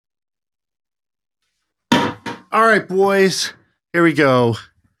All right, boys, here we go.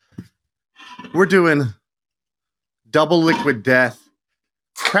 We're doing double liquid death.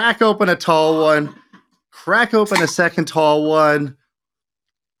 Crack open a tall one. Crack open a second tall one.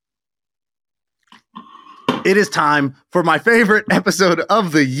 It is time for my favorite episode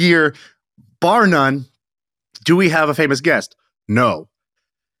of the year, bar none. Do we have a famous guest? No.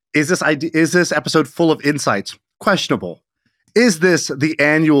 Is this episode full of insights? Questionable. Is this the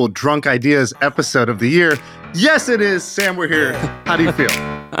annual Drunk Ideas episode of the year? Yes, it is. Sam, we're here. How do you feel?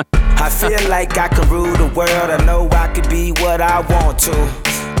 I feel like I can rule the world. I know I can be what I want to.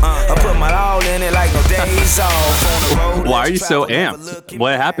 I put my all in it like no days off. On the road, why are you so amped?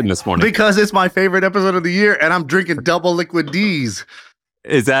 What happened this morning? Because it's my favorite episode of the year, and I'm drinking double liquid D's.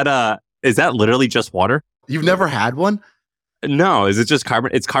 Is that literally just water? You've never had one? No, is it just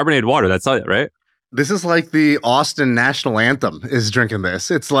it's carbonated water? That's it, right? This is like the Austin national anthem is drinking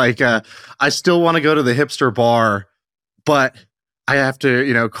this. It's like, I still want to go to the hipster bar, but I have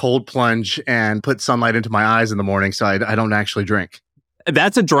to, cold plunge and put sunlight into my eyes in the morning so I don't actually drink.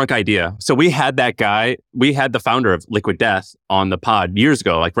 That's a drunk idea. So we had that guy, we had the founder of Liquid Death on the pod years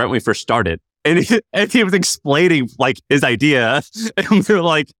ago, like right when we first started. And he was explaining like his idea. And we were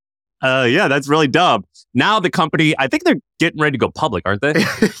like, yeah, that's really dumb. Now the company, I think they're getting ready to go public, aren't they?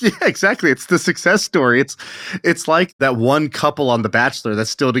 Yeah, exactly. It's the success story. It's like that one couple on The Bachelor that's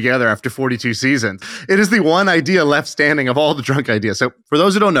still together after 42 seasons. It is the one idea left standing of all the drunk ideas. So for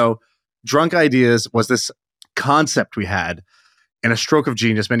those who don't know, Drunk Ideas was this concept we had in a stroke of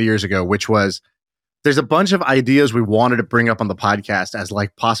genius many years ago, which was there's a bunch of ideas we wanted to bring up on the podcast as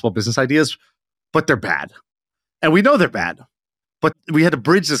like possible business ideas, but they're bad. And we know they're bad. But we had to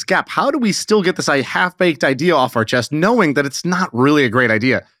bridge this gap. How do we still get this half-baked idea off our chest, knowing that it's not really a great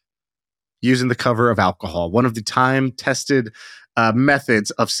idea? Using the cover of alcohol. One of the time-tested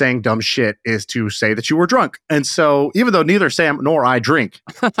methods of saying dumb shit is to say that you were drunk. And so even though neither Sam nor I drink,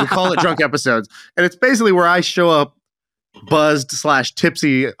 we call it Drunk Episodes. And it's basically where I show up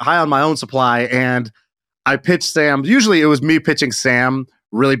buzzed/tipsy, high on my own supply, and I pitch Sam. Usually it was me pitching Sam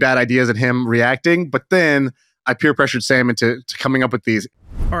really bad ideas and him reacting, but then I peer pressured Sam into coming up with these.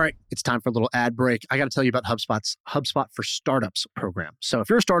 All right, it's time for a little ad break. I got to tell you about HubSpot's HubSpot for Startups program. So if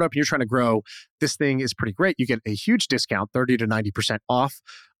you're a startup and you're trying to grow, this thing is pretty great. You get a huge discount, 30 to 90% off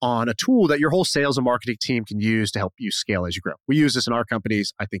on a tool that your whole sales and marketing team can use to help you scale as you grow. We use this in our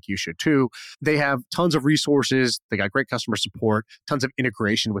companies. I think you should too. They have tons of resources. They got great customer support, tons of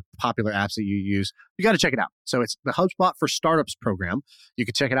integration with popular apps that you use. You got to check it out. So it's the HubSpot for Startups program. You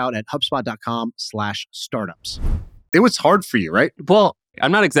can check it out at HubSpot.com/startups. It was hard for you, right? Well,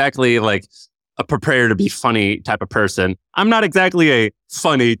 I'm not exactly like a prepare to be funny type of person. I'm not exactly a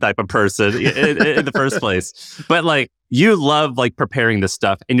funny type of person in the first place. But like you love like preparing this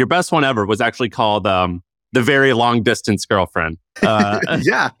stuff. And your best one ever was actually called The Very Long Distance Girlfriend.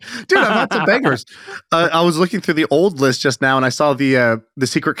 Yeah. Dude, I've had some bangers. I was looking through the old list just now and I saw the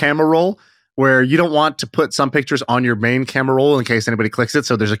secret camera roll where you don't want to put some pictures on your main camera roll in case anybody clicks it.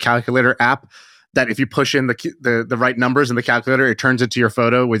 So there's a calculator app that if you push in the right numbers in the calculator, it turns into your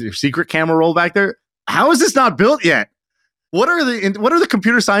photo with your secret camera roll back there. How is this not built yet? What are the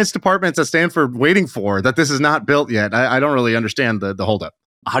computer science departments at Stanford waiting for that this is not built yet? I don't really understand the holdup.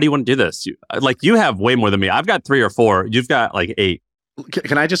 How do you want to do this? You have way more than me. I've got 3 or 4. You've got like 8.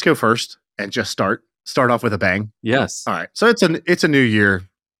 Can I just go first and just start off with a bang? Yes. All right. So it's a new year.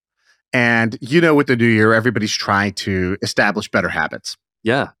 And with the new year, everybody's trying to establish better habits.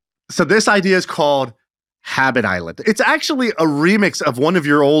 Yeah. So this idea is called Habit Island. It's actually a remix of one of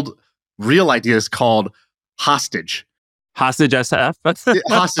your old real ideas called Hostage. Hostage SF?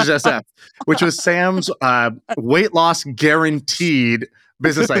 Hostage SF, which was Sam's weight loss guaranteed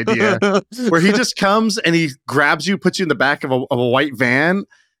business idea, where he just comes and he grabs you, puts you in the back of a white van,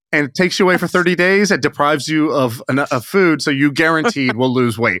 and takes you away for 30 days and deprives you of food, so you guaranteed will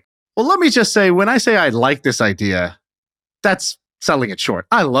lose weight. Well, let me just say, when I say I like this idea, that's selling it short.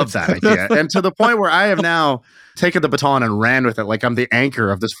 I love that idea. And to the point where I have now taken the baton and ran with it like I'm the anchor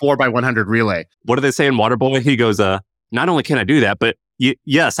of this 4x100 relay. What do they say in Waterboy? He goes, not only can I do that, but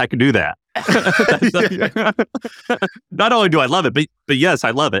yes, I can do that. Not only do I love it, but yes, I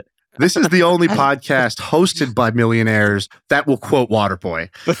love it. This is the only podcast hosted by millionaires that will quote Waterboy.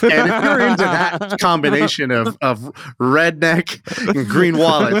 And if you're into that combination of redneck and green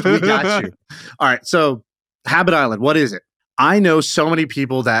wallet, we got you. All right. So Habit Island, what is it? I know so many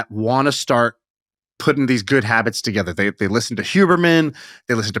people that want to start putting these good habits together. They listen to Huberman,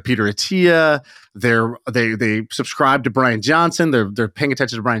 they listen to Peter Attia, they subscribe to Brian Johnson, they're paying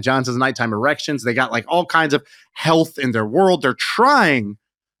attention to Brian Johnson's nighttime erections. They got like all kinds of health in their world. They're trying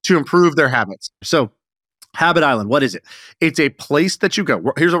to improve their habits. So Habit Island, what is it? It's a place that you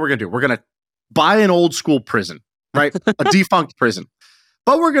go. Here's what we're going to do. We're going to buy an old school prison, right? A defunct prison.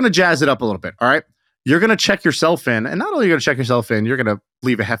 But we're going to jazz it up a little bit, all right? You're going to check yourself in. And not only are you going to check yourself in, you're going to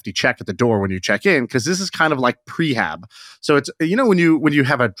leave a hefty check at the door when you check in, because this is kind of like prehab. So it's, when you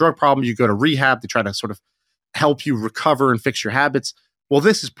have a drug problem, you go to rehab to try to sort of help you recover and fix your habits. Well,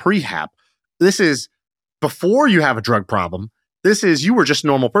 this is prehab. This is before you have a drug problem. This is, you were just a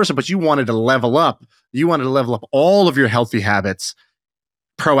normal person, but you wanted to level up. You wanted to level up all of your healthy habits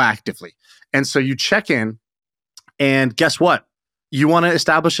proactively. And so you check in, and guess what? You want to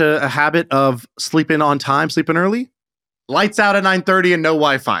establish a habit of sleeping on time, sleeping early? Lights out at 9:30 and no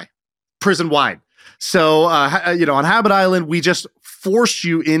Wi-Fi, prison-wide. So, on Habit Island, we just force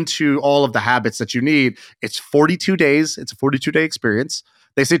you into all of the habits that you need. It's 42 days. It's a 42-day experience.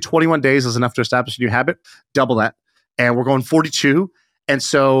 They say 21 days is enough to establish a new habit. Double that. And we're going 42. And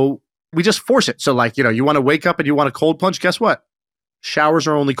so we just force it. So you want to wake up and you want a cold plunge. Guess what? Showers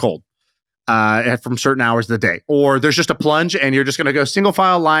are only cold from certain hours of the day. Or there's just a plunge and you're just going to go single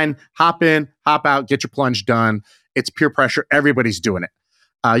file line, hop in, hop out, get your plunge done. It's peer pressure. Everybody's doing it.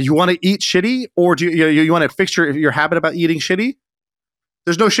 You want to eat shitty, or do you want to fix your habit about eating shitty?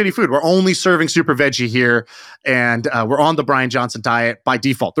 There's no shitty food. We're only serving super veggie here, and we're on the Brian Johnson diet by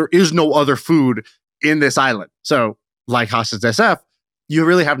default. There is no other food in this island. So, like Hostage SF, you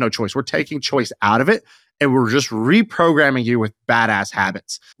really have no choice. We're taking choice out of it, and we're just reprogramming you with badass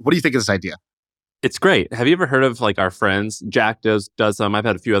habits. What do you think of this idea? It's great. Have you ever heard of our friends? Jack does them. I've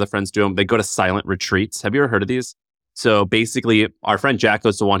had a few other friends do them. They go to silent retreats. Have you ever heard of these? So basically, our friend Jack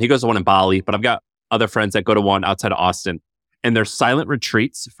goes to one. He goes to one in Bali, but I've got other friends that go to one outside of Austin. And they're silent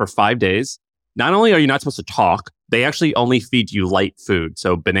retreats for 5 days. Not only are you not supposed to talk, they actually only feed you light food.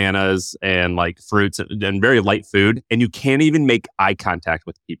 So bananas and fruits and very light food. And you can't even make eye contact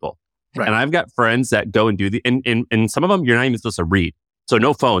with people. Right. And I've got friends that go and do and some of them, you're not even supposed to read. So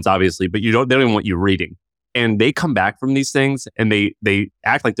no phones, obviously, but they don't even want you reading. And they come back from these things and they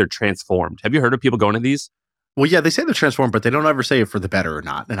act like they're transformed. Have you heard of people going to these? Well, yeah, they say they're transformed, but they don't ever say it for the better or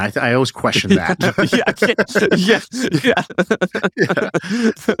not. And I always question that. Yeah.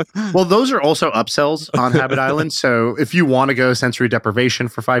 Well, those are also upsells on Habit Island. So if you want to go sensory deprivation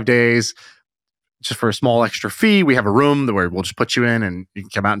for 5 days, just for a small extra fee, we have a room where we'll just put you in and you can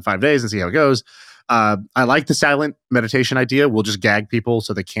come out in 5 days and see how it goes. I like the silent meditation idea. We'll just gag people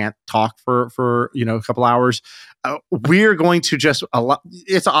so they can't talk for a couple hours. We're going to just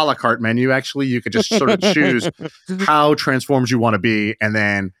it's an a la carte menu. Actually, you could just sort of choose how transformed you want to be, and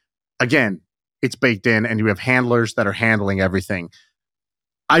then again, it's baked in, and you have handlers that are handling everything.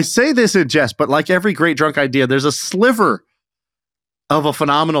 I say this in jest, but like every great drunk idea, there's a sliver of a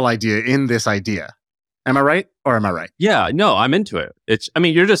phenomenal idea in this idea. Am I right? Or am I right? Yeah, no, I'm into it. This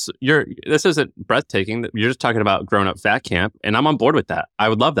isn't breathtaking. You're just talking about grown up fat camp, and I'm on board with that. I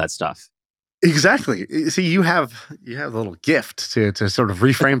would love that stuff. Exactly. See, you have a little gift to sort of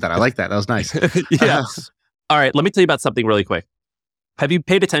reframe that. I like that. That was nice. Yeah. All right. Let me tell you about something really quick. Have you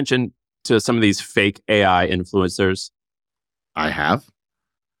paid attention to some of these fake AI influencers? I have.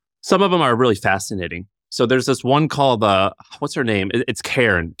 Some of them are really fascinating. So there's this one called, what's her name? It's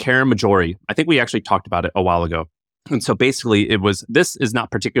Karen Majori. I think we actually talked about it a while ago. And so basically this is not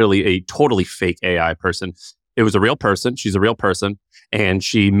particularly a totally fake AI person. It was a real person. She's a real person. And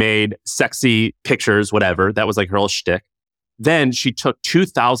she made sexy pictures, whatever. That was like her whole shtick. Then she took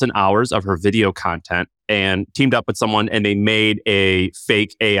 2,000 hours of her video content and teamed up with someone, and they made a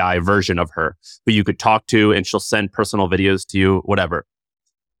fake AI version of her who you could talk to, and she'll send personal videos to you, whatever.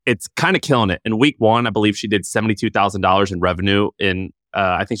 It's kind of killing it. In week one, I believe she did $72,000 in revenue in,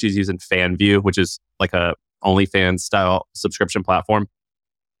 I think she's using FanView, which is like a OnlyFans style subscription platform.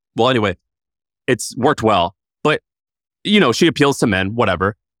 Well, anyway, it's worked well. But, she appeals to men,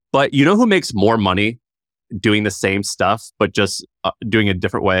 whatever. But you know who makes more money doing the same stuff, but just doing it a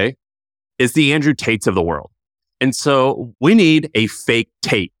different way? Is the Andrew Tates of the world. And so we need a fake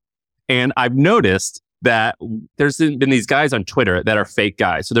Tate. And I've noticed that there's been these guys on Twitter that are fake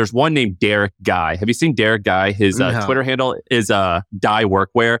guys. So there's one named Derek Guy. Have you seen Derek Guy? His Twitter handle is Dye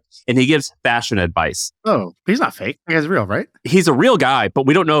Workwear, and he gives fashion advice. Oh, he's not fake. He's real, right? He's a real guy, but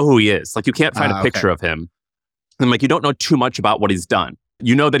we don't know who he is. You can't find a picture of him. And you don't know too much about what he's done.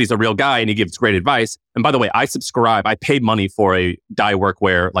 You know that he's a real guy and he gives great advice. And by the way, I paid money for a Dye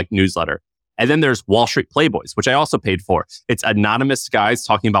Workwear newsletter. And then there's Wall Street Playboys, which I also paid for. It's anonymous guys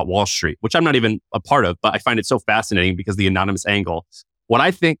talking about Wall Street, which I'm not even a part of, but I find it so fascinating because the anonymous angle. What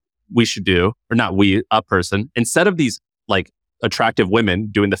I think we should do, or not we, a person, instead of these attractive women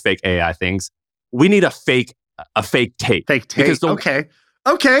doing the fake AI things, we need a fake Tate. Fake Tate.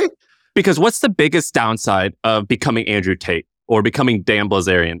 Okay. Because what's the biggest downside of becoming Andrew Tate or becoming Dan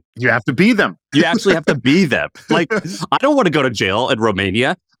Blazarian? You have to be them. You actually have to be them. Like, I don't want to go to jail in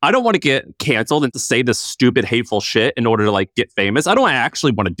Romania. I don't want to get canceled and to say this stupid, hateful shit in order to like get famous. I don't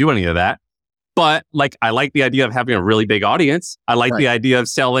actually want to do any of that. But like, I like the idea of having a really big audience. I like the idea of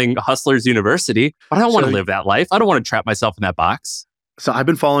selling Hustlers University, but I don't want to live that life. I don't want to trap myself in that box. So I've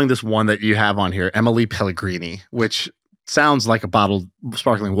been following this one that you have on here, Emily Pellegrini, which sounds like a bottled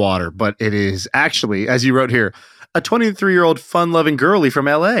sparkling water, but it is actually, as you wrote here, a 23-year-old fun-loving girly from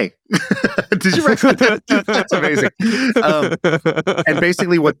LA. Did you write that? That's amazing. And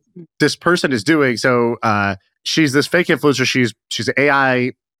basically what this person is doing, so she's this fake influencer. She's an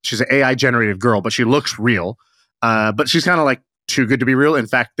AI generated girl, but she looks real. But she's kind of like too good to be real. In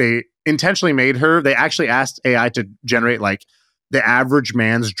fact, they intentionally made her, they actually asked AI to generate like the average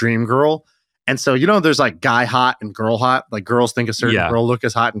man's dream girl. And so, there's like guy hot and girl hot. Like girls think a certain girl look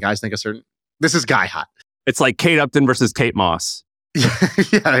is hot and guys think a certain. This is guy hot. It's like Kate Upton versus Kate Moss.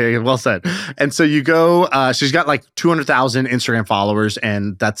 Yeah, well said. And so you go, she's got like 200,000 Instagram followers,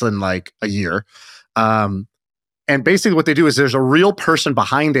 and that's in like a year. And basically what they do is there's a real person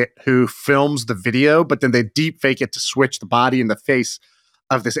behind it who films the video, but then they deep fake it to switch the body and the face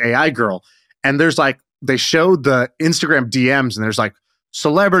of this AI girl. And there's like, they showed the Instagram DMs, and there's like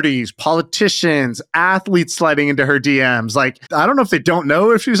celebrities, politicians, athletes sliding into her DMs. Like, I don't know if they don't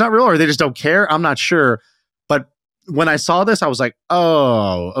know if she's not real or they just don't care. I'm not sure. But when I saw this, I was like,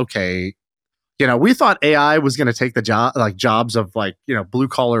 oh, okay. We thought AI was going to take the jobs of like, blue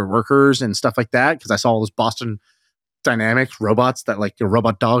collar workers and stuff like that. Cause I saw all those Boston Dynamics robots that like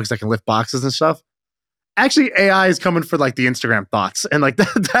robot dogs that can lift boxes and stuff. Actually, AI is coming for like the Instagram thoughts. And like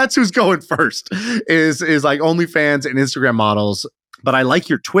that's who's going first is like OnlyFans and Instagram models. But I like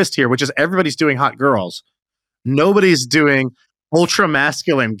your twist here, which is everybody's doing hot girls. Nobody's doing ultra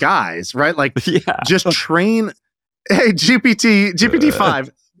masculine guys, right? Like just train. Hey, GPT-5,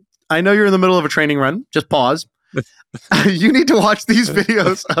 I know you're in the middle of a training run. Just pause. You need to watch these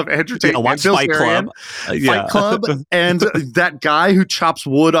videos of Andrew Tate and Bill Fight Club. Fight Club, and that guy who chops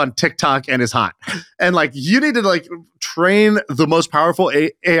wood on TikTok and is hot. And like, you need to like train the most powerful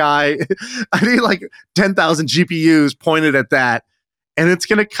AI. I need like 10,000 GPUs pointed at that. And it's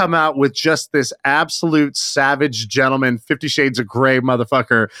going to come out with just this absolute savage gentleman, 50 Shades of Grey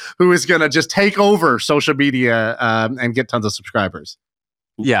motherfucker who is going to just take over social media and get tons of subscribers.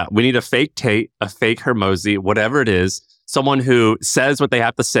 Yeah, we need a fake Tate, a fake Hormozi, whatever it is. Someone who says what they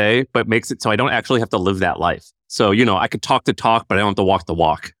have to say, but makes it so I don't actually have to live that life. So, I could talk the talk, but I don't have to walk the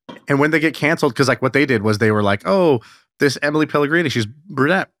walk. And when they get canceled, because like what they did was they were like, oh, this Emily Pellegrini, she's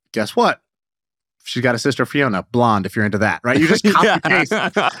brunette. Guess what? She's got a sister, Fiona, blonde, if you're into that, right? You just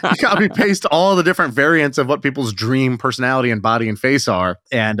copy paste all the different variants of what people's dream personality and body and face are,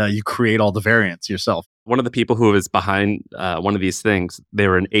 and you create all the variants yourself. One of the people who was behind one of these things, they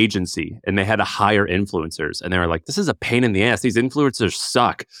were an agency, and they had to hire influencers, and they were like, this is a pain in the ass. These influencers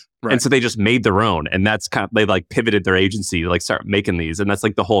suck. Right. And so they just made their own, and that's they like pivoted their agency to like start making these, and that's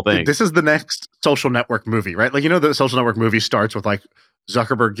like the whole thing. This is the next Social Network movie, right? Like, the Social Network movie starts with like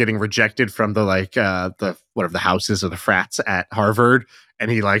Zuckerberg getting rejected from the like the whatever the houses or the frats at Harvard, and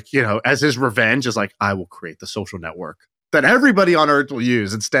he like, as his revenge is like, I will create the social network that everybody on earth will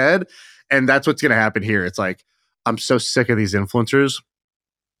use instead. And that's what's going to happen here. It's like, I'm so sick of these influencers.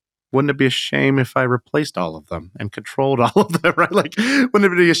 Wouldn't it be a shame if I replaced all of them and controlled all of them, right? Like, wouldn't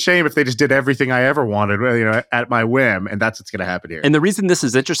it be a shame if they just did everything I ever wanted, at my whim? And that's what's going to happen here. And the reason this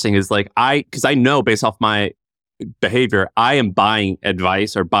is interesting is like, because I know based off my behavior, I am buying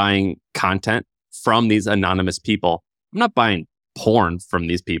advice or buying content from these anonymous people. I'm not buying porn from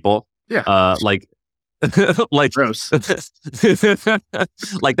these people. Yeah. Like gross.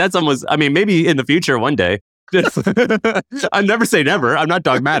 Like that's almost, maybe in the future one day. I never say never. I'm not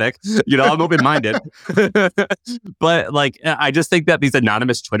dogmatic. I'm open-minded. But like, I just think that these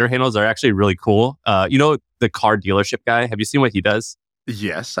anonymous Twitter handles are actually really cool. The car dealership guy, have you seen what he does?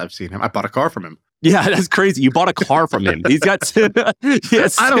 Yes, I've seen him. I bought a car from him. Yeah, that's crazy. You bought a car from him. He's got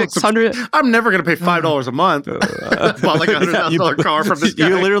 600. I'm never going to pay $5 a month. Bought like $100,000 car from this guy.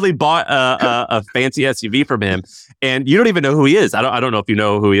 You literally bought a fancy SUV from him, and you don't even know who he is. I don't know if you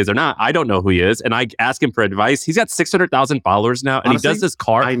know who he is or not. I don't know who he is, and I ask him for advice. He's got 600,000 followers now, and honestly, he does this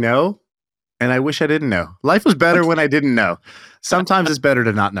car. I know, and I wish I didn't know. Life was better when I didn't know. Sometimes it's better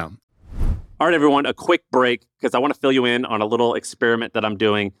to not know. All right, everyone, a quick break because I want to fill you in on a little experiment that I'm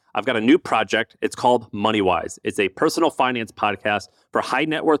doing. I've got a new project. It's called MoneyWise. It's a personal finance podcast for high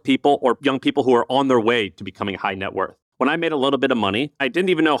net worth people or young people who are on their way to becoming high net worth. when I made a little bit of money, I didn't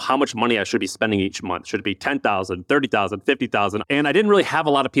even know how much money I should be spending each month. Should it be 10,000, 30,000, 50,000? And I didn't really have a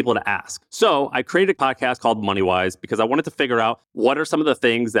lot of people to ask. So I created a podcast called MoneyWise because I wanted to figure out what are some of the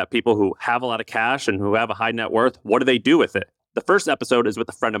things that people who have a lot of cash and who have a high net worth, what do they do with it? The first episode is with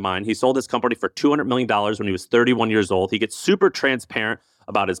a friend of mine. He sold his company for $200 million when he was 31 years old. He gets super transparent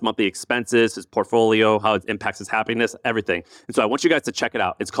about his monthly expenses, his portfolio, how it impacts his happiness, everything. And so I want you guys to check it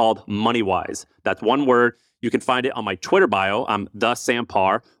out. It's called MoneyWise. That's one word. You can find it on my Twitter bio. I'm the Sam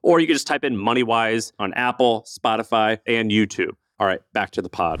Parr, or you can just type in MoneyWise on Apple, Spotify, and YouTube. All right, back to the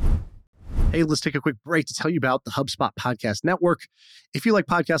pod. Hey, let's take a quick break to tell you about the HubSpot Podcast Network. If you like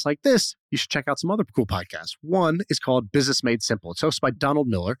podcasts like this, you should check out some other cool podcasts. One is called Business Made Simple. It's hosted by Donald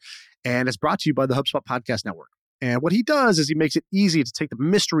Miller, and it's brought to you by the HubSpot Podcast Network. And what he does is he makes it easy to take the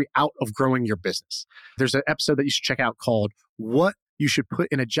mystery out of growing your business. There's an episode that you should check out called What You Should Put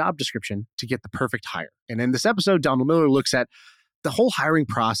in a Job Description to Get the Perfect Hire. And in this episode, Donald Miller looks at the whole hiring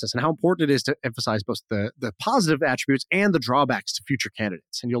process and how important it is to emphasize both the positive attributes and the drawbacks to future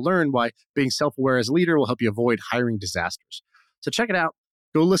candidates. And you'll learn why being self-aware as a leader will help you avoid hiring disasters. So check it out.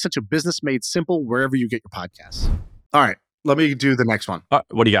 Go listen to Business Made Simple wherever you get your podcasts. All right, let me do the next one. What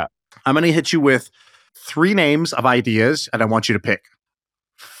do you got? I'm going to hit you with 3 names of ideas, and I want you to pick.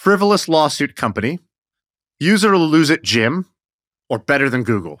 Frivolous lawsuit company, use it or lose it gym, or better than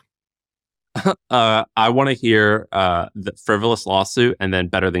Google. I want to hear the frivolous lawsuit and then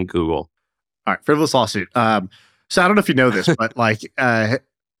better than Google. All right, frivolous lawsuit. So I don't know if you know this, but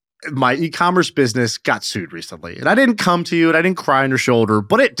my e-commerce business got sued recently, and I didn't come to you and I didn't cry on your shoulder,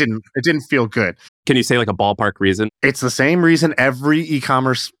 but it didn't feel good. Can you say like a ballpark reason? It's the same reason every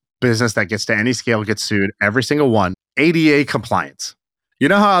e-commerce business that gets to any scale gets sued. Every single one. ADA compliance. You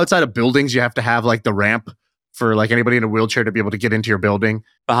know how outside of buildings you have to have like the ramp for like anybody in a wheelchair to be able to get into your building?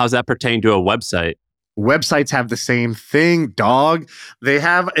 But how does that pertain to a website? Websites have the same thing, dog. They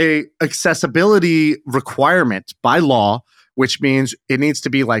have a accessibility requirement by law, which means it needs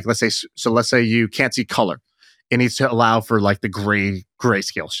to be like, let's say you can't see color. It needs to allow for like the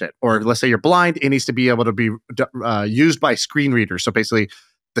grayscale shit. Or let's say you're blind, it needs to be able to be used by screen readers. So basically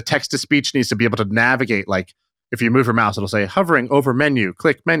the text to speech needs to be able to navigate. Like if you move your mouse, it'll say hovering over menu,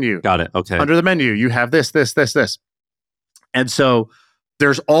 click menu. Got it. Okay. Under the menu, you have this. And so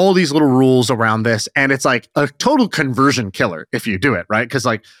there's all these little rules around this, and it's like a total conversion killer if you do it, right? Because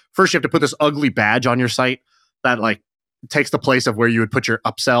like first you have to put this ugly badge on your site that like takes the place of where you would put your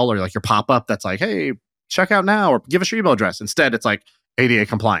upsell or like your pop-up that's like, hey, check out now or give us your email address. Instead, it's like ADA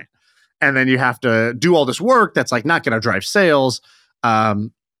compliant. And then you have to do all this work that's like not going to drive sales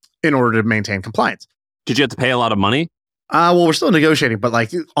in order to maintain compliance. Did you have to pay a lot of money? Well, we're still negotiating, but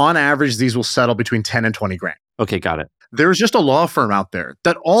like on average, these will settle between 10 and 20 grand. Okay, got it. There's just a law firm out there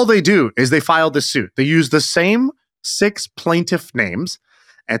that all they do is they file this suit. They use the same 6 plaintiff names.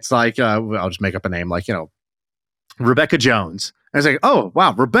 It's like, I'll just make up a name like, Rebecca Jones. And it's like, oh,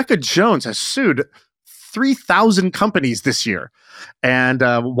 wow, Rebecca Jones has sued 3,000 companies this year. And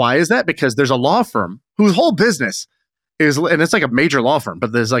why is that? Because there's a law firm whose whole business is, and it's like a major law firm,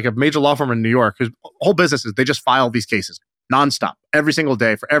 but there's like a major law firm in New York whose whole business is they just file these cases nonstop every single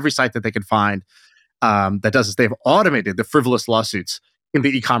day for every site that they can find that does this. They've automated the frivolous lawsuits in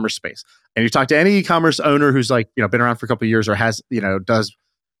the e-commerce space. And you talk to any e-commerce owner who's like, been around for a couple of years or has, does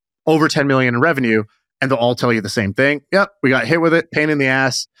over 10 million in revenue, and they'll all tell you the same thing. Yep, we got hit with it, pain in the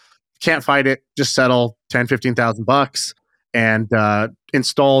ass, can't fight it, just settle $10,000-$15,000 and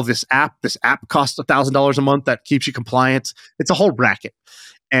install this app. This app costs $1,000 a month that keeps you compliant. It's a whole racket.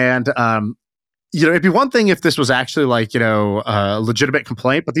 And, it'd be one thing if this was actually like, a legitimate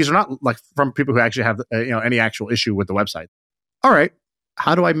complaint, but these are not like from people who actually have, any actual issue with the website. All right,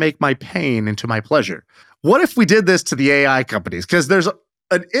 how do I make my pain into my pleasure? What if we did this to the AI companies? Because there's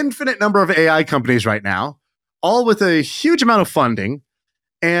an infinite number of AI companies right now, all with a huge amount of funding.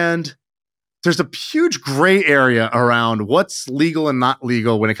 And there's a huge gray area around what's legal and not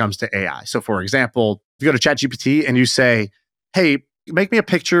legal when it comes to AI. So for example, if you go to ChatGPT and you say, hey, make me a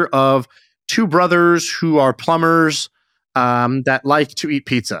picture of 2 brothers who are plumbers that like to eat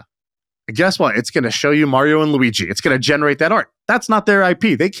pizza. And guess what? It's going to show you Mario and Luigi. It's going to generate that art. That's not their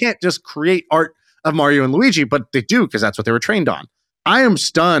IP. They can't just create art of Mario and Luigi, but they do because that's what they were trained on. I am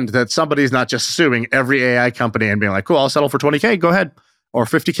stunned that somebody's not just suing every AI company and being like, cool, I'll settle for 20K, go ahead. Or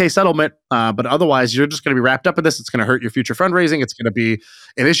 50K settlement. But otherwise, you're just going to be wrapped up in this. It's going to hurt your future fundraising. It's going to be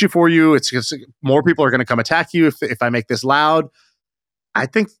an issue for you. It's just, more people are going to come attack you if I make this loud. I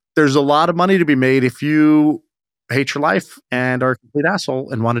think there's a lot of money to be made if you hate your life and are a complete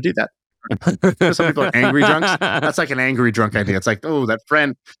asshole and want to do that. Some people are angry drunks. That's like an angry drunk idea. It's like, oh, that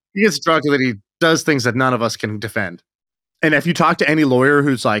friend, he gets drunk and then he does things that none of us can defend. And if you talk to any lawyer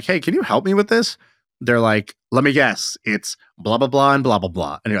who's like, hey, can you help me with this? They're like, let me guess, it's blah, blah, blah, and blah, blah,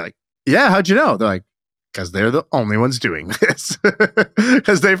 blah. And you're like, yeah, how'd you know? They're like, because they're the only ones doing this.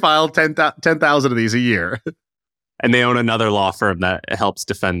 Because they file 10,000 of these a year. And they own another law firm that helps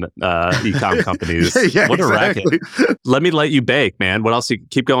defend e-com companies. Yeah, what a exactly. racket. Let me let you bake, man. What else? You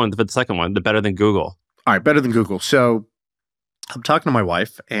keep going for the second one, the Better Than Google. All right, Better Than Google. So I'm talking to my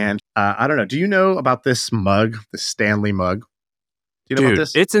wife, and I don't know. Do you know about this mug, the Stanley mug? Do you know about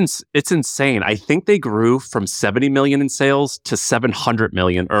this? It's insane. I think they grew from 70 million in sales to 700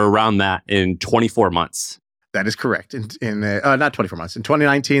 million or around that in 24 months. That is correct. In not 24 months. In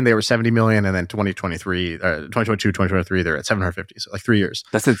 2019, they were 70 million, and then 2022, 2023, they're at 750. So like 3 years.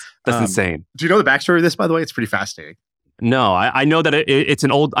 That's insane. Do you know the backstory of this, by the way? It's pretty fascinating. No, I know that it's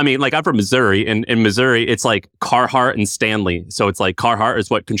an old, I mean, like I'm from Missouri, and in Missouri, it's like Carhartt and Stanley. So it's like Carhartt is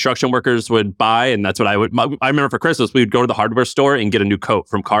what construction workers would buy. And that's what I remember for Christmas, we would go to the hardware store and get a new coat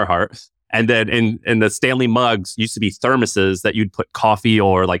from Carhartt. And then in the Stanley mugs used to be thermoses that you'd put coffee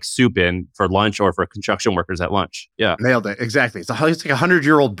or like soup in for lunch or for construction workers at lunch. Yeah. Nailed it. Exactly. It's like a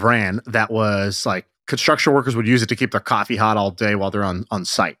 100-year-old brand that was like construction workers would use it to keep their coffee hot all day while they're on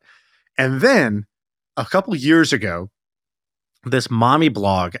site. And then a couple years ago, this mommy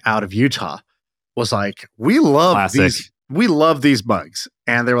blog out of Utah was like, we love these mugs.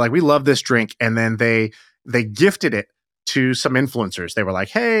 And they were like, we love this drink. And then they gifted it to some influencers. They were like,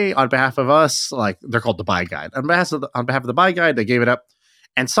 hey, on behalf of us, like they're called the Buy Guide. On behalf of the Buy Guide, they gave it up.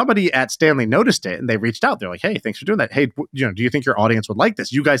 And somebody at Stanley noticed it and they reached out. They're like, hey, thanks for doing that. Hey, do you think your audience would like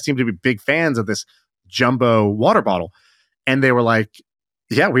this? You guys seem to be big fans of this jumbo water bottle. And they were like,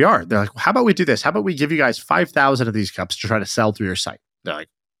 yeah, we are. They're like, well, how about we do this? How about we give you guys 5,000 of these cups to try to sell through your site? They're like,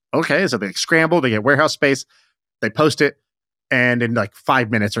 okay. So they scramble, they get warehouse space, they post it, and in like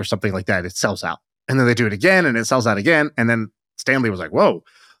 5 minutes or something like that, it sells out. And then they do it again and it sells out again. And then Stanley was like, whoa,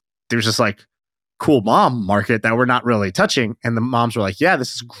 there's this like cool mom market that we're not really touching. And the moms were like, yeah,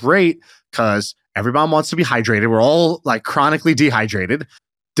 this is great because every mom wants to be hydrated. We're all like chronically dehydrated.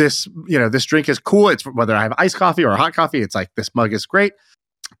 This drink is cool. It's whether I have iced coffee or hot coffee, it's like this mug is great,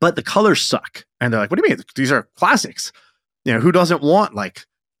 but the colors suck. And they're like, what do you mean? These are classics. Who doesn't want like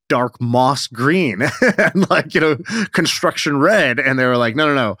dark moss green and like, construction red? And they were like,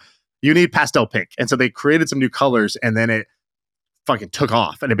 no. You need pastel pink. And so they created some new colors and then it fucking took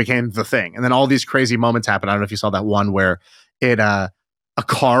off and it became the thing. And then all these crazy moments happened. I don't know if you saw that one where a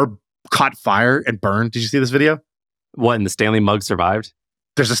car caught fire and burned. Did you see this video? What, and the Stanley mug survived?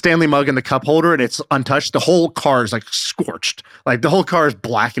 There's a Stanley mug in the cup holder and it's untouched. The whole car is like scorched. Like the whole car is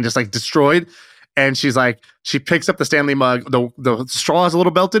black and just like destroyed. And she's like, she picks up the Stanley mug. The straw is a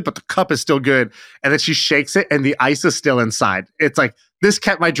little melted, but the cup is still good. And then she shakes it and the ice is still inside. It's like, this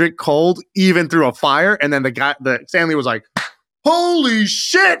kept my drink cold even through a fire. And then the Stanley was like, holy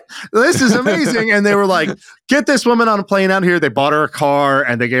shit, this is amazing. And they were like, get this woman on a plane out here. They bought her a car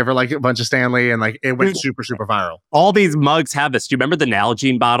and they gave her like a bunch of Stanley and like it went super, super viral. All these mugs have this. Do you remember the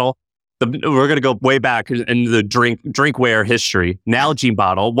Nalgene bottle? We're going to go way back in the drinkware history. Nalgene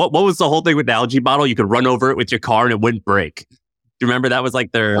bottle. What was the whole thing with Nalgene bottle? You could run over it with your car and it wouldn't break. Do you remember that was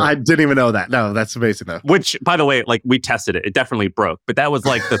like their... I didn't even know that. No, that's amazing though. Which, by the way, like we tested it. It definitely broke. But that was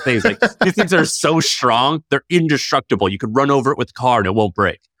like the things. Like these things are so strong. They're indestructible. You could run over it with the car and it won't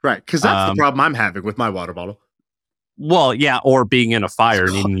break. Right. Because that's the problem I'm having with my water bottle. Well, yeah. Or being in a fire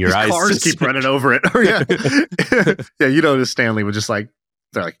and needing your eyes. Cars keep running over it. Yeah. The Stanley would just like...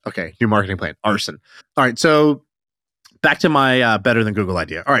 They're like, okay, new marketing plan, arson. All right, so back to my Better Than Google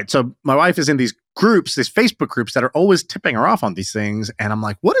idea. All right, so my wife is in these groups, these Facebook groups that are always tipping her off on these things. And I'm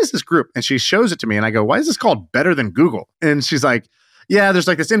like, what is this group? And she shows it to me and I go, why is this called Better Than Google? And she's like, yeah, there's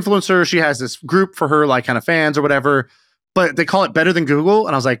like this influencer. She has this group for her like kind of fans or whatever, but they call it Better Than Google.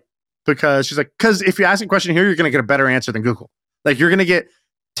 And I was like, because if you ask a question here, you're going to get a better answer than Google. Like you're going to get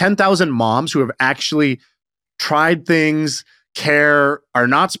 10,000 moms who have actually tried things, care, are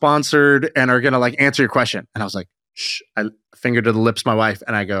not sponsored, and are going to like answer your question. And I was like, shh, I finger to the lips my wife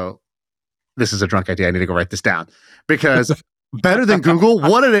and I go, this is a drunk idea. I need to go write this down because Better Than Google.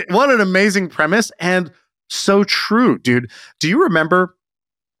 What an amazing premise and so true, dude. Do you remember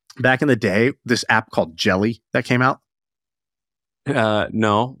back in the day, this app called Jelly that came out?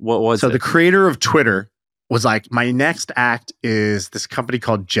 No. What was it? So the creator of Twitter was like, my next act is this company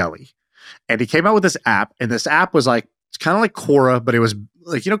called Jelly. And he came out with this app and this app was like, it's kind of like Quora, but it was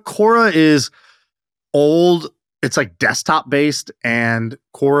like, Quora is old. It's like desktop based and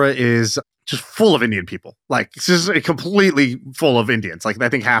Quora is just full of Indian people. Like it's just completely full of Indians. Like I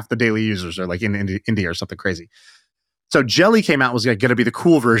think half the daily users are like in India or something crazy. So Jelly came out was like going to be the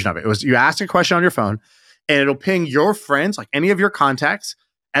cool version of it. It was you ask a question on your phone and it'll ping your friends, like any of your contacts,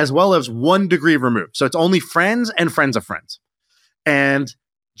 as well as 1 degree removed. So it's only friends and friends of friends. And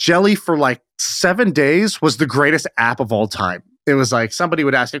Jelly for like 7 days was the greatest app of all time. It was like somebody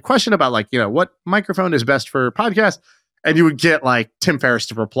would ask a question about like, what microphone is best for podcast, and you would get like Tim Ferriss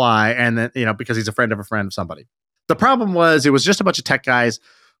to reply, and then, because he's a friend of somebody. The problem was it was just a bunch of tech guys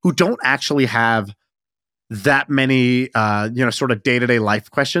who don't actually have that many, sort of day-to-day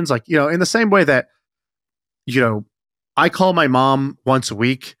life questions. Like, in the same way that, I call my mom once a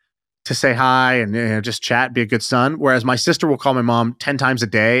week to say hi and just chat, be a good son. Whereas my sister will call my mom 10 times a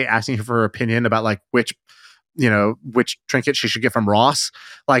day, asking her for her opinion about like which trinket she should get from Ross.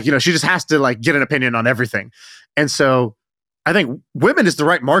 Like, she just has to like get an opinion on everything. And so I think women is the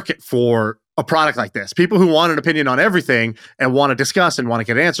right market for a product like this. People who want an opinion on everything and want to discuss and want to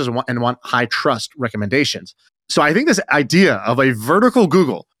get answers and want high trust recommendations. So I think this idea of a vertical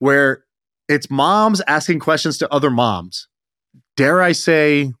Google where it's moms asking questions to other moms, dare I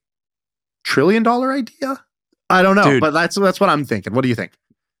say, $1 trillion idea? I don't know, dude, but that's what I'm thinking. What do you think?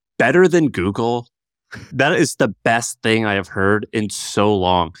 Better than Google? That is the best thing I have heard in so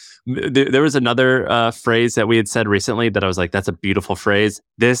long. There was another phrase that we had said recently that I was like, that's a beautiful phrase.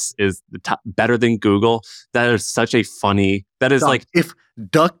 This is better than Google. That is such a funny, that is like... If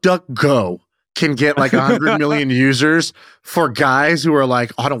DuckDuckGo can get like 100 million users for guys who are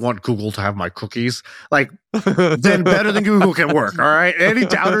like, I don't want Google to have my cookies, like, then better than Google can work. All right. Any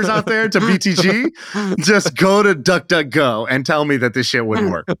doubters out there to BTG, just go to DuckDuckGo and tell me that this shit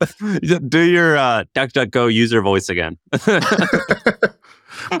wouldn't work. Do your DuckDuckGo user voice again.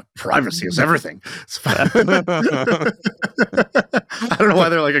 Privacy is everything. I don't know why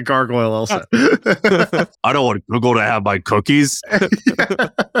they're like a gargoyle also. I don't want Google to have my cookies.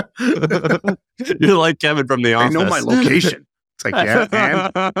 You're like Kevin from The Office. I know my location. It's like, yeah,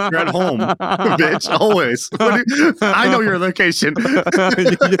 man, you're at home, bitch, always. I know your location.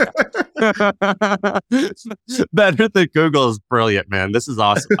 Better Than Google is brilliant, man. This is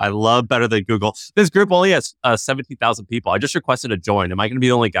awesome. I love Better Than Google. This group only has 17,000 people. I just requested a join. Am I going to be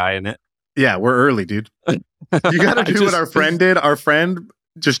the only guy in it? Yeah, we're early, dude. You got to do what our friend did. Our friend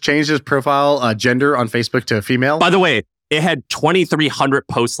just changed his profile gender on Facebook to female. By the way, it had 2,300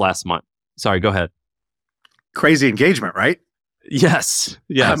 posts last month. Sorry, go ahead. Crazy engagement, right? Yes.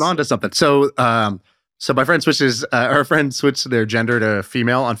 I'm onto something. So my friend switched their gender to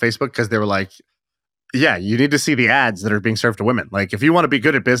female on Facebook because they were like, yeah, you need to see the ads that are being served to women. Like, if you want to be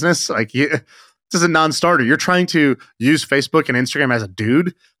good at business, like, this is a non-starter. You're trying to use Facebook and Instagram as a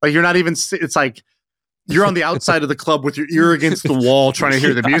dude. Like, you're not even, it's like, you're on the outside of the club with your ear against the wall trying to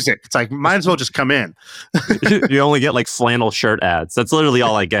hear the music. It's like, might as well just come in. You only get like flannel shirt ads. That's literally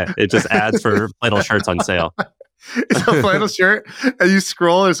all I get. It just ads for flannel shirts on sale. It's a flannel shirt, and you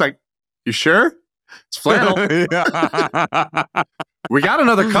scroll, and it's like, you sure? It's flannel. We got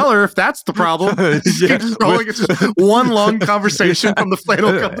another color if that's the problem. Just keep scrolling. It's just one long conversation from the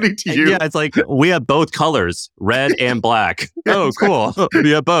flannel company to you. Yeah, it's like, we have both colors, red and black. Oh, cool.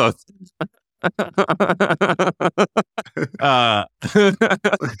 We have both.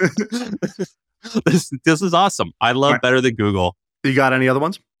 This is awesome. I love Better Than Google. You got any other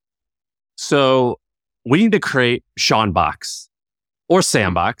ones? So we need to create Seanbox or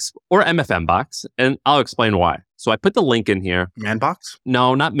Sandbox or MFM-box, and I'll explain why. So I put the link in here. Manbox?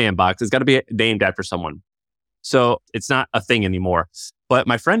 No, not Manbox. It's got to be named after someone. So it's not a thing anymore. But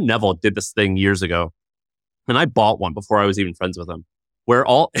my friend Neville did this thing years ago, and I bought one before I was even friends with him, where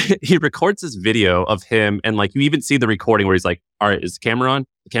he records this video of him, and like, you even see the recording where he's like, all right, is the camera on?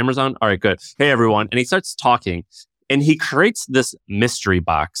 The camera's on? All right, good. Hey, everyone. And he starts talking, and he creates this mystery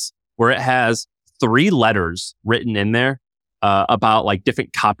box where it has 3 letters written in there about like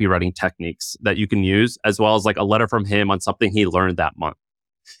different copywriting techniques that you can use, as well as like a letter from him on something he learned that month.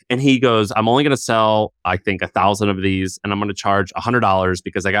 And he goes, I'm only going to sell, I think, 1,000 of these, and I'm going to charge $100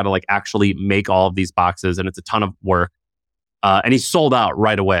 because I got to like actually make all of these boxes, and it's a ton of work. And he sold out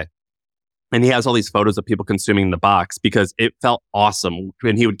right away. And he has all these photos of people consuming the box because it felt awesome.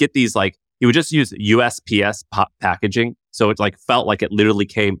 And he would get these like, he would just use USPS packaging. So it like felt like it literally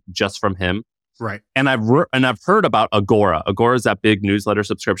came just from him. Right. And I've heard about Agora. Agora is that big newsletter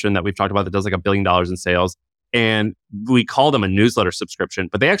subscription that we've talked about that does like $1 billion in sales. And we call them a newsletter subscription,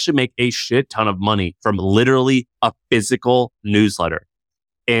 but they actually make a shit ton of money from literally a physical newsletter.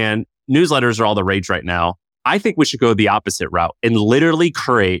 And newsletters are all the rage right now. I think we should go the opposite route and literally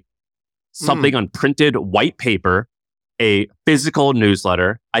create something on printed white paper, a physical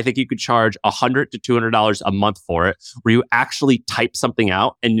newsletter. I think you could charge $100 to $200 a month for it, where you actually type something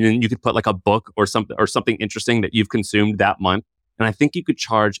out, and then you could put like a book or something interesting that you've consumed that month, And I think you could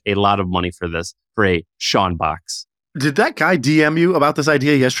charge a lot of money for this, for a Sean box. Did that guy DM you about this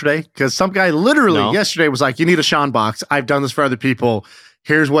idea yesterday? Because some guy literally yesterday was like, you need a Sean box. I've done this for other people.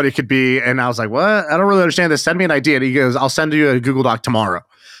 Here's what it could be. And I was like, what? I don't really understand this. Send me an idea. And he goes, I'll send you a Google Doc tomorrow.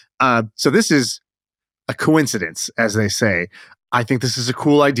 So this is a coincidence, as they say. I think this is a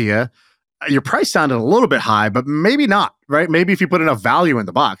cool idea. Your price sounded a little bit high, but maybe not, right? Maybe if you put enough value in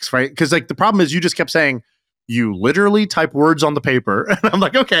the box, right? Because like the problem is you just kept saying, you literally type words on the paper. And I'm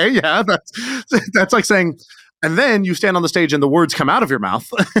like, okay, yeah, that's like saying, and then you stand on the stage and the words come out of your mouth.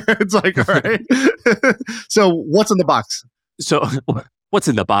 It's like, all right. So what's in the box? So what's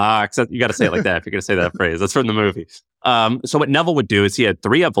in the box? You got to say it like that if you're going to say that phrase. That's from the movie. So what Neville would do is he had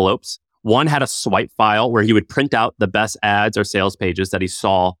 3 envelopes. One had a swipe file where he would print out the best ads or sales pages that he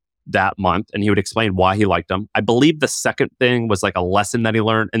saw that month, and he would explain why he liked them. I believe the second thing was like a lesson that he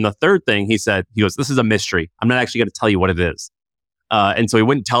learned. And the third thing, he goes, this is a mystery. I'm not actually going to tell you what it is. And so he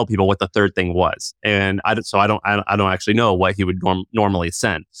wouldn't tell people what the third thing was. And I don't actually know what he would normally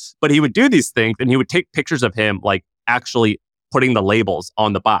send. But he would do these things, and he would take pictures of him like actually putting the labels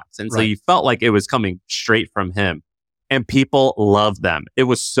on the box. And so you felt like it was coming straight from him. And people loved them. It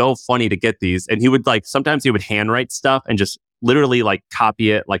was so funny to get these. And he would sometimes he would handwrite stuff and just literally like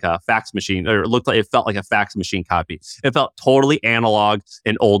copy it like a fax machine, or it felt like a fax machine copy. It felt totally analog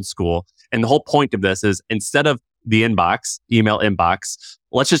and old school. And the whole point of this is, instead of the email inbox,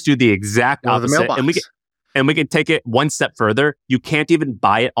 let's just do the exact opposite. And we can take it one step further. You can't even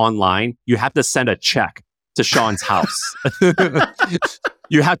buy it online. You have to send a check to Sean's house.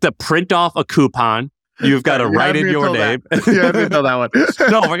 You have to print off a coupon. You've got to write in your name. Yeah, I didn't know that one.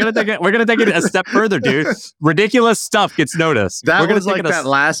 No, we're gonna take it a step further, dude. Ridiculous stuff gets noticed. That was like that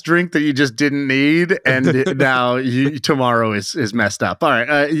last drink that you just didn't need, and now tomorrow is messed up. All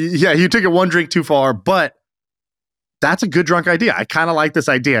right, yeah, you took it one drink too far, but that's a good drunk idea. I kind of like this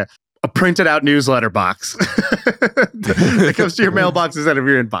idea. A printed out newsletter box that comes to your mailbox instead of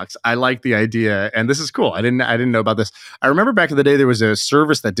your inbox. I like the idea, and this is cool. I didn't know about this. I remember back in the day there was a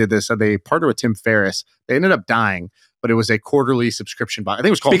service that did this, and they partnered with Tim Ferriss. They ended up dying, but it was a quarterly subscription box. I think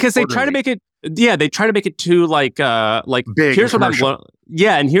it was called because quarterly. They try to make it. Yeah, they try to make it too like big. Here's what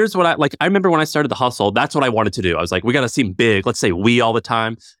and here's what I remember when I started The Hustle. That's what I wanted to do. I was like, we got to seem big. Let's say we all the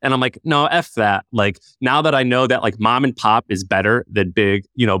time. And I'm like, no, F that. Like, now that I know that like mom and pop is better than big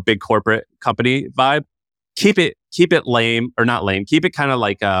corporate company vibe, keep it lame, or not lame. Keep it kind of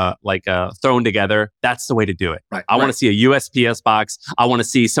like thrown together. That's the way to do it. Right, I want to see a USPS box. I want to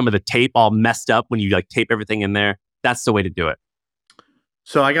see some of the tape all messed up when you like tape everything in there. That's the way to do it.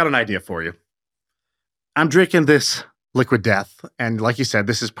 So I got an idea for you. I'm drinking this Liquid Death, and like you said,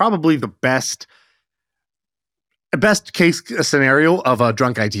 this is probably the best case scenario of a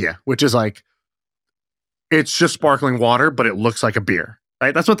drunk idea, which is like, it's just sparkling water, but it looks like a beer,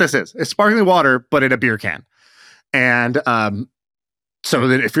 right? That's what this is. It's sparkling water, but in a beer can. And so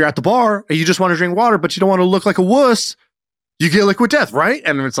that if you're at the bar and you just want to drink water, but you don't want to look like a wuss, you get Liquid Death, right?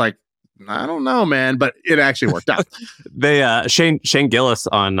 And it's like, I don't know, man, but it actually worked out. Shane Gillis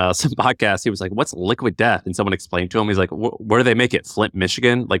on some podcast, he was like, "What's Liquid Death?" And someone explained to him, he's like, "Where do they make it? Flint,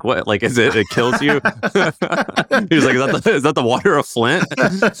 Michigan? Like what? Like is it kills you?" He was like, "Is that the water of Flint?"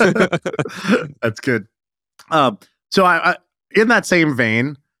 That's good. So I in that same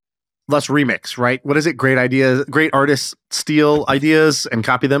vein, let's remix, right? What is it? Great ideas, great artists steal ideas and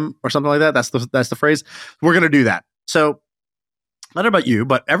copy them, or something like that. That's the phrase. We're gonna do that. So. Not about you,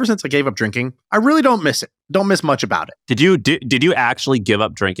 but ever since I gave up drinking, I really don't miss it. Don't miss much about it. Did you actually give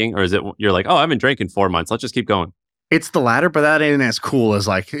up drinking, or is it you're like, oh, I haven't drank in 4 months. Let's just keep going. It's the latter, but that ain't as cool as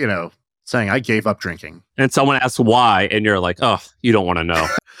like, saying I gave up drinking. And someone asks why, and you're like, oh, you don't want to know.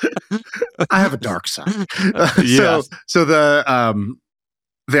 I have a dark side. Yes. So the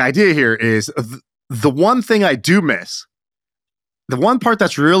idea here is the one thing I do miss, the one part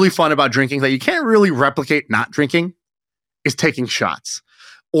that's really fun about drinking that you can't really replicate not drinking, is taking shots,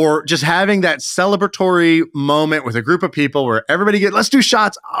 or just having that celebratory moment with a group of people where everybody let's do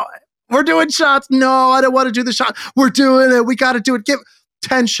shots. Oh, we're doing shots. No, I don't want to do the shot. We're doing it. We got to do it. Give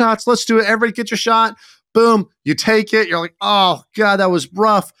 10 shots. Let's do it. Everybody get your shot. Boom. You take it. You're like, oh God, that was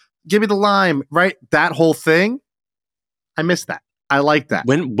rough. Give me the lime, right? That whole thing. I miss that. I like that.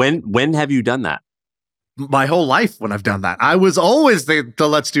 When have you done that? My whole life when I've done that. I was always the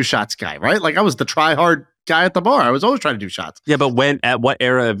let's do shots guy, right? Like I was the try hard guy at the bar. I was always trying to do shots. Yeah, but at what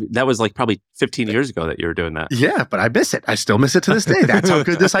era that was like probably 15 years ago that you were doing that. Yeah, but I miss it. I still miss it to this day. That's how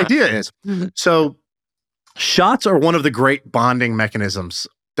good this idea is. So shots are one of the great bonding mechanisms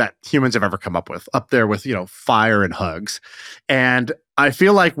that humans have ever come up with, up there with, fire and hugs. And I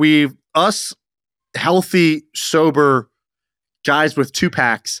feel like us healthy, sober guys with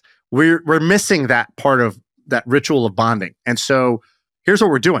 2-packs, we're missing that part of that ritual of bonding. And so here's what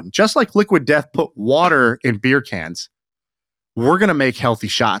we're doing. Just like Liquid Death put water in beer cans, we're going to make healthy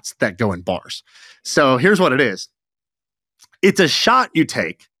shots that go in bars. So here's what it is. It's a shot you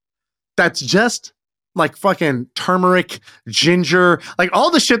take that's just like fucking turmeric, ginger, like all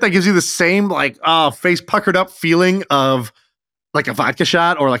the shit that gives you the same like face puckered up feeling of like a vodka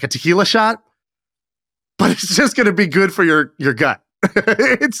shot or like a tequila shot, but it's just going to be good for your gut.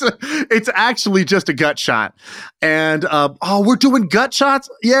 It's actually just a gut shot. And we're doing gut shots?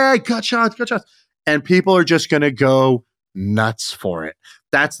 Yeah, gut shots. And people are just going to go nuts for it.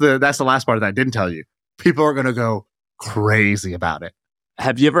 That's the last part that I didn't tell you. People are going to go crazy about it.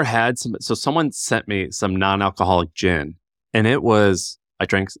 Have you ever had so someone sent me some non-alcoholic gin, and I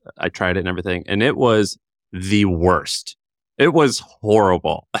tried it and everything, and it was the worst. It was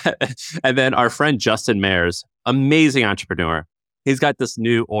horrible. And then our friend Justin Mayers, amazing entrepreneur, he's got this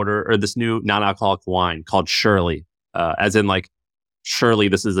new non-alcoholic wine called Shirley, as in like, surely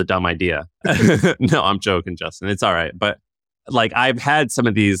this is a dumb idea. No, I'm joking, Justin. It's all right. But like, I've had some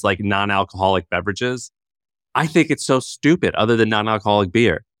of these like non-alcoholic beverages. I think it's so stupid other than non-alcoholic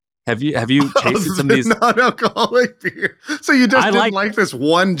beer. Have you tasted some of these non-alcoholic beer? So you just didn't like this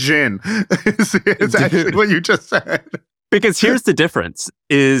one gin. It's actually what you just said. Because here's the difference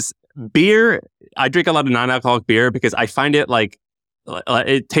is beer. I drink a lot of non-alcoholic beer because I find it like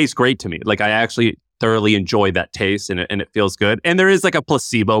it tastes great to me. Like I actually thoroughly enjoy that taste and it feels good. And there is like a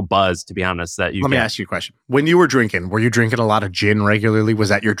placebo buzz, to be honest, that you Let me ask you a question. When you were drinking, were you drinking a lot of gin regularly? Was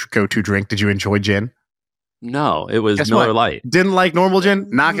that your go-to drink? Did you enjoy gin? No, it was Miller Lite. Didn't like normal gin?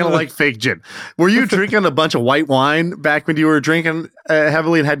 Not going to like fake gin. Were you drinking a bunch of white wine back when you were drinking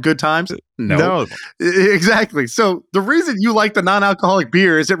heavily and had good times? No. Exactly. So the reason you like the non-alcoholic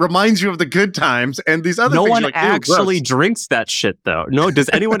beer is it reminds you of the good times and these other things. No one actually drinks that shit though. No,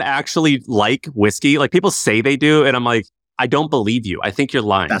 does anyone actually like whiskey? Like people say they do. And I'm like, I don't believe you. I think you're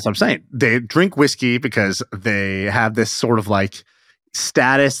lying. That's what I'm saying. They drink whiskey because they have this sort of like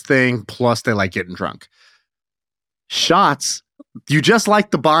status thing. Plus they like getting drunk. Shots, you just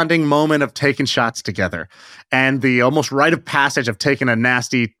like the bonding moment of taking shots together and the almost rite of passage of taking a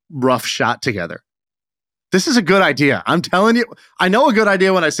nasty, rough shot together. This is a good idea. I'm telling you, I know a good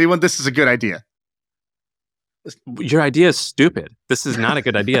idea when I see one. This is a good idea. Your idea is stupid. This is not a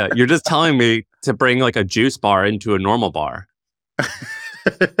good idea. You're just telling me to bring like a juice bar into a normal bar. All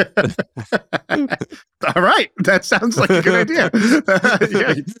right. That sounds like a good idea.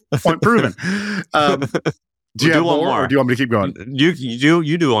 Yeah, point proven. Do you have one more, or do you want me to keep going?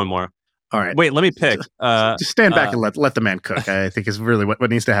 You do one more. All right. Wait, let me pick. Just stand back and let the man cook. I think is really what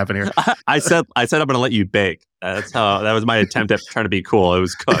needs to happen here. I said I'm going to let you bake. That was my attempt at trying to be cool. It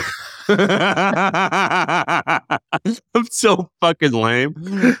was cook. I'm so fucking lame.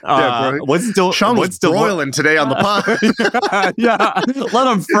 Yeah, bro. Sean was broiling today on the pod. Yeah. Let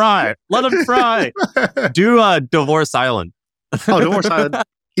him fry. Do Divorce Island. Oh, Divorce Island.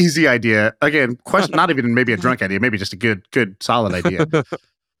 Easy idea. Again, question, not even maybe a drunk idea, maybe just a good, solid idea.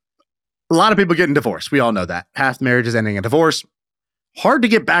 A lot of people getting divorced. We all know that. Half marriages ending in divorce. Hard to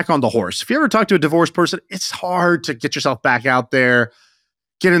get back on the horse. If you ever talk to a divorced person, it's hard to get yourself back out there,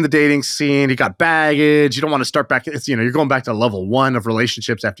 get in the dating scene. You got baggage. You don't want to start back. It's, you're going back to level 1 of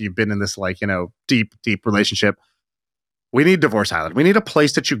relationships after you've been in this deep relationship. We need Divorce Island. We need a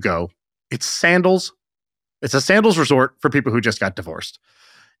place that you go. It's Sandals. It's a Sandals resort for people who just got divorced.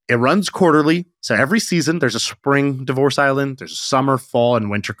 It runs quarterly. So every season, there's a spring Divorce Island. There's a summer, fall, and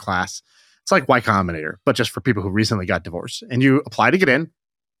winter class. It's like Y Combinator, but just for people who recently got divorced. And you apply to get in.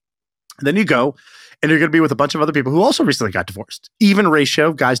 And then you go, and you're going to be with a bunch of other people who also recently got divorced. Even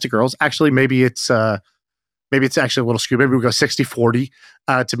ratio, guys to girls. Actually, maybe it's actually a little skewed. Maybe we go 60-40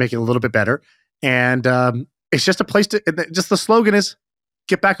 to make it a little bit better. And it's just a place to, just the slogan is,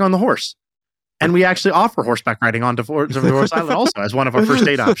 get back on the horse. And we actually offer horseback riding on Divorce Island also as one of our first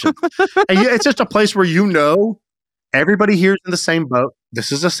date options. And it's just a place where everybody here is in the same boat.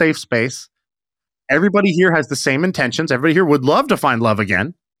 This is a safe space. Everybody here has the same intentions. Everybody here would love to find love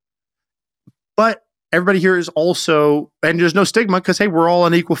again. But everybody here is also, and there's no stigma because, hey, we're all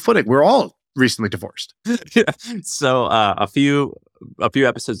on equal footing. We're all recently divorced. Yeah. So a few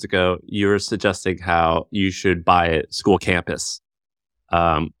episodes ago, you were suggesting how you should buy a school campus.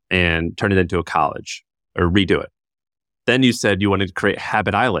 And turn it into a college or redo it. Then you said you wanted to create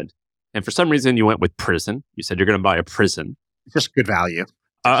Habit Island. And for some reason, you went with prison. You said you're going to buy a prison. Just good value.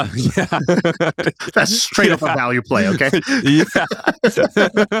 Yeah. That's straight up a value play, okay? Yeah.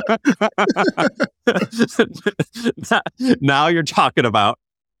 Now you're talking about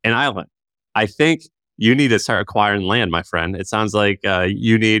an island. I think you need to start acquiring land, my friend. It sounds like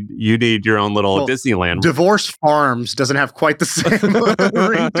you need your own little Disneyland. Divorce Farms doesn't have quite the same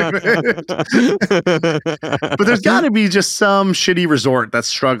ring to it. But there's got to be just some shitty resort that's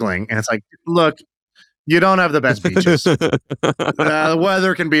struggling. And it's like, look, you don't have the best beaches. The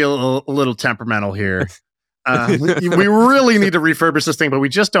weather can be a little temperamental here. We really need to refurbish this thing, but we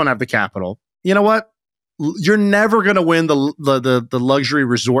just don't have the capital. You know what? You're never going to win the luxury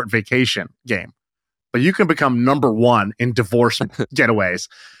resort vacation game, but you can become number one in divorce getaways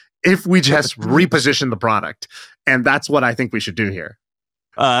if we just reposition the product. And that's what I think we should do here.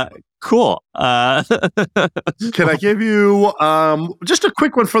 Cool. Can I give you just a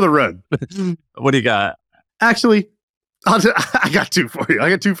quick one for the road? What do you got? Actually, I got two for you. I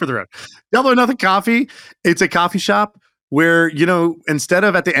got two for the road. Double or Nothing Coffee. It's a coffee shop where, instead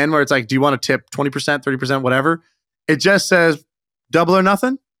of at the end where it's like, do you want to tip 20%, 30%, whatever? It just says double or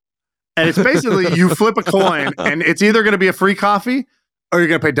nothing. And it's basically you flip a coin and it's either going to be a free coffee or you're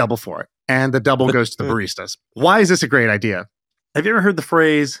going to pay double for it. And the double goes to the baristas. Why is this a great idea? Have you ever heard the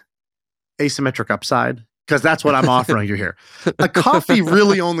phrase asymmetric upside? Because that's what I'm offering you here. A coffee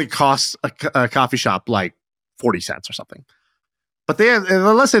really only costs a coffee shop like 40 cents or something. But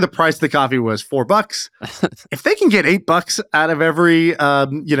let's say the price of the coffee was $4. If they can get $8 out of every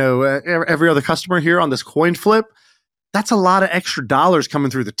other customer here on this coin flip, that's a lot of extra dollars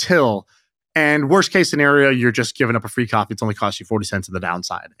coming through the till. And worst case scenario, you're just giving up a free coffee. It's only cost you 40 cents on the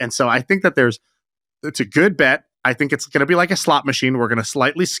downside. And so I think that it's a good bet. I think it's going to be like a slot machine. We're going to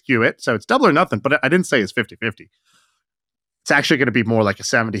slightly skew it. So it's double or nothing, but I didn't say it's 50-50. It's actually going to be more like a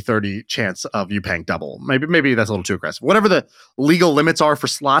 70-30 chance of you paying double. Maybe that's a little too aggressive. Whatever the legal limits are for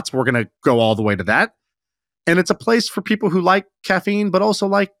slots, we're going to go all the way to that. And it's a place for people who like caffeine, but also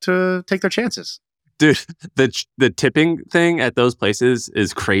like to take their chances. Dude, the tipping thing at those places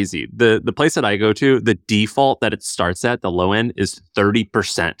is crazy. The place that I go to, the default that it starts at, the low end, is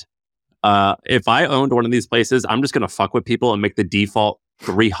 30%. If I owned one of these places, I'm just going to fuck with people and make the default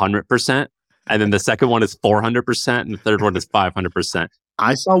 300%. And then the second one is 400%, and the third one is 500%.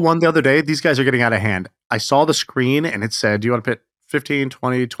 I saw one the other day. These guys are getting out of hand. I saw the screen, and it said, do you want to put 15,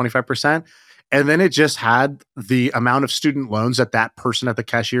 20, 25%? And then it just had the amount of student loans that person at the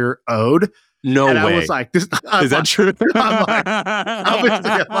cashier owed. No and way. I was like, is that true?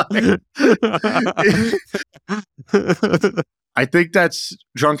 I think that's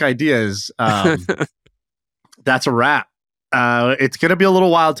Drunk Ideas. That's a wrap. It's going to be a little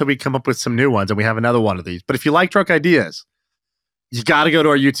while till we come up with some new ones and we have another one of these. But if you like Drunk Ideas, you got to go to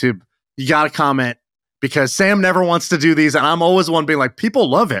our YouTube. You got to comment because Sam never wants to do these. And I'm always the one being like, people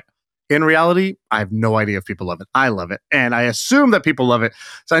love it. In reality, I have no idea if people love it. I love it. And I assume that people love it.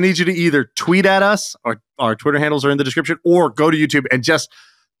 So I need you to either tweet at us, or our Twitter handles are in the description, or go to YouTube and just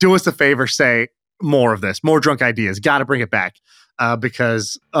do us a favor, say more of this, more Drunk Ideas. Got to bring it back.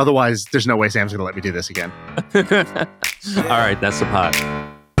 Because otherwise, there's no way Sam's going to let me do this again. All right, that's the pod.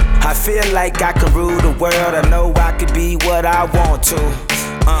 I feel like I can rule the world. I know I could be what I want to.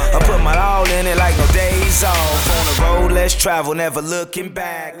 I put my all in it like no days off. On the road, let's travel, never looking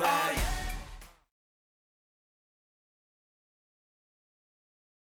back.